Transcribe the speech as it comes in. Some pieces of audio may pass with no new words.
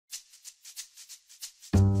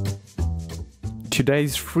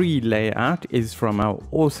Today's free layout is from our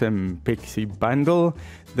awesome Pixie bundle.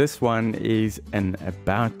 This one is an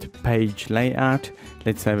about page layout.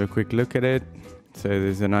 Let's have a quick look at it. So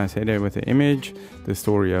there's a nice header with the image, the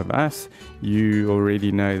story of us. You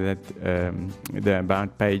already know that the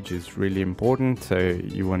about page is really important, so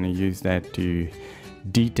you want to use that to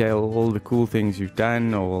detail all the cool things you've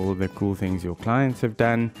done, or all the cool things your clients have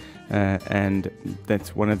done, and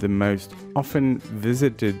that's one of the most often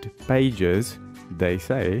visited pages, they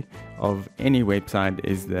say, of any website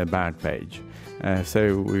is the about page.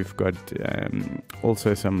 So we've got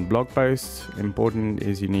also some blog posts. Important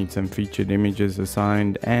is you need some featured images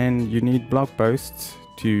assigned, and you need blog posts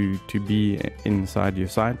to be inside your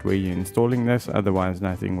site where you're installing this, otherwise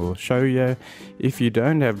nothing will show you. If you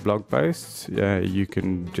don't have blog posts, you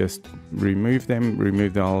can just remove them,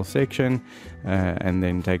 remove the whole section, and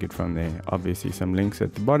then take it from there. Obviously some links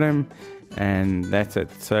at the bottom, and that's it.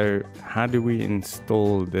 So how do we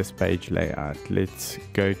install this page layout? Let's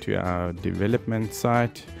go to our development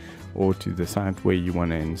site, or to the site where you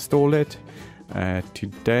want to install it.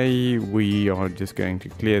 Today we are just going to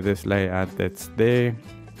clear this layout that's there.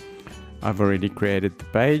 I've already created the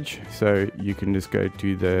page, so you can just go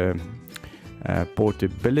to the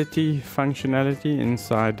portability functionality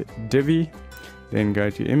inside Divi, then go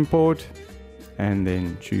to import and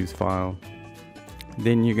then choose file.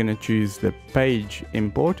 Then you're going to choose the page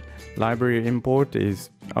import. Library import is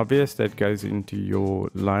obvious, that goes into your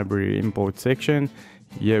library import section.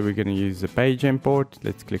 Here we're going to use the page import.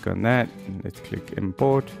 Let's click on that. Let's click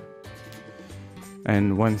import.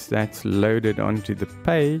 And once that's loaded onto the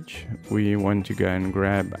page, we want to go and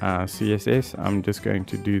grab our CSS. I'm just going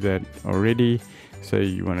to do that already. So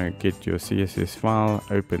you want to get your CSS file,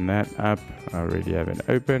 open that up. I already have it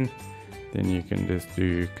open. Then you can just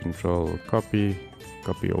do control copy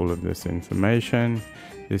all of this information.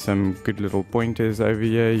 There's some good little pointers over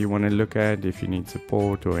here you want to look at if you need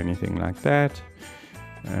support or anything like that.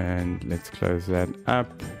 And let's close that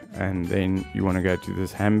up, and then you want to go to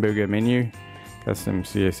this hamburger menu, custom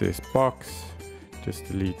CSS box, just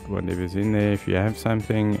delete whatever's in there if you have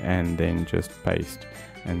something, and then just paste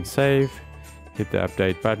and save. Hit the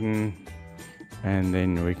update button, and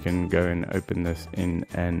then we can go and open this in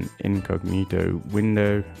an incognito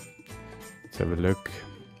window. Let's have a look.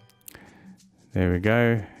 There we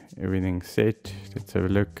go, everything's set. Let's have a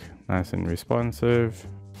look. Nice and responsive.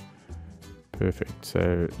 Perfect.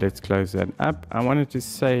 So let's close that up. I wanted to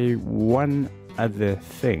say one other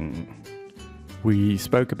thing. We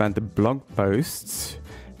spoke about the blog posts,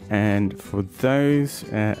 and for those,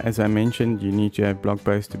 as I mentioned, you need to have blog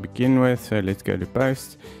posts to begin with. So let's go to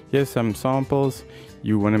posts. Here's some samples.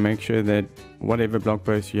 You want to make sure that whatever blog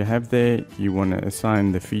post you have there, you want to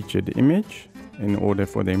assign the featured image in order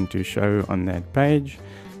for them to show on that page.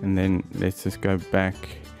 And then let's just go back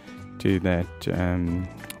to that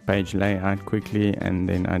page layout quickly, and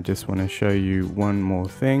then I just want to show you one more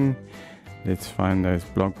thing. Let's find those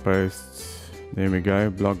blog posts. There we go,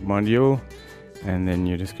 blog module, and then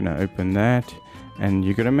you're just going to open that, and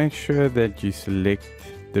you're going to make sure that you select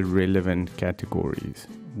the relevant categories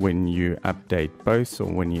when you update posts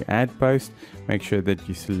or when you add posts. Make sure that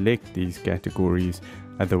you select these categories,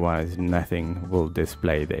 otherwise nothing will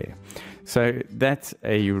display there. So that's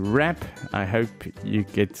a wrap. I hope you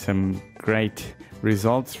get some great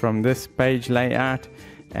results from this page layout,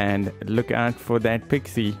 and look out for that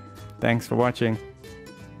Pixie. Thanks for watching.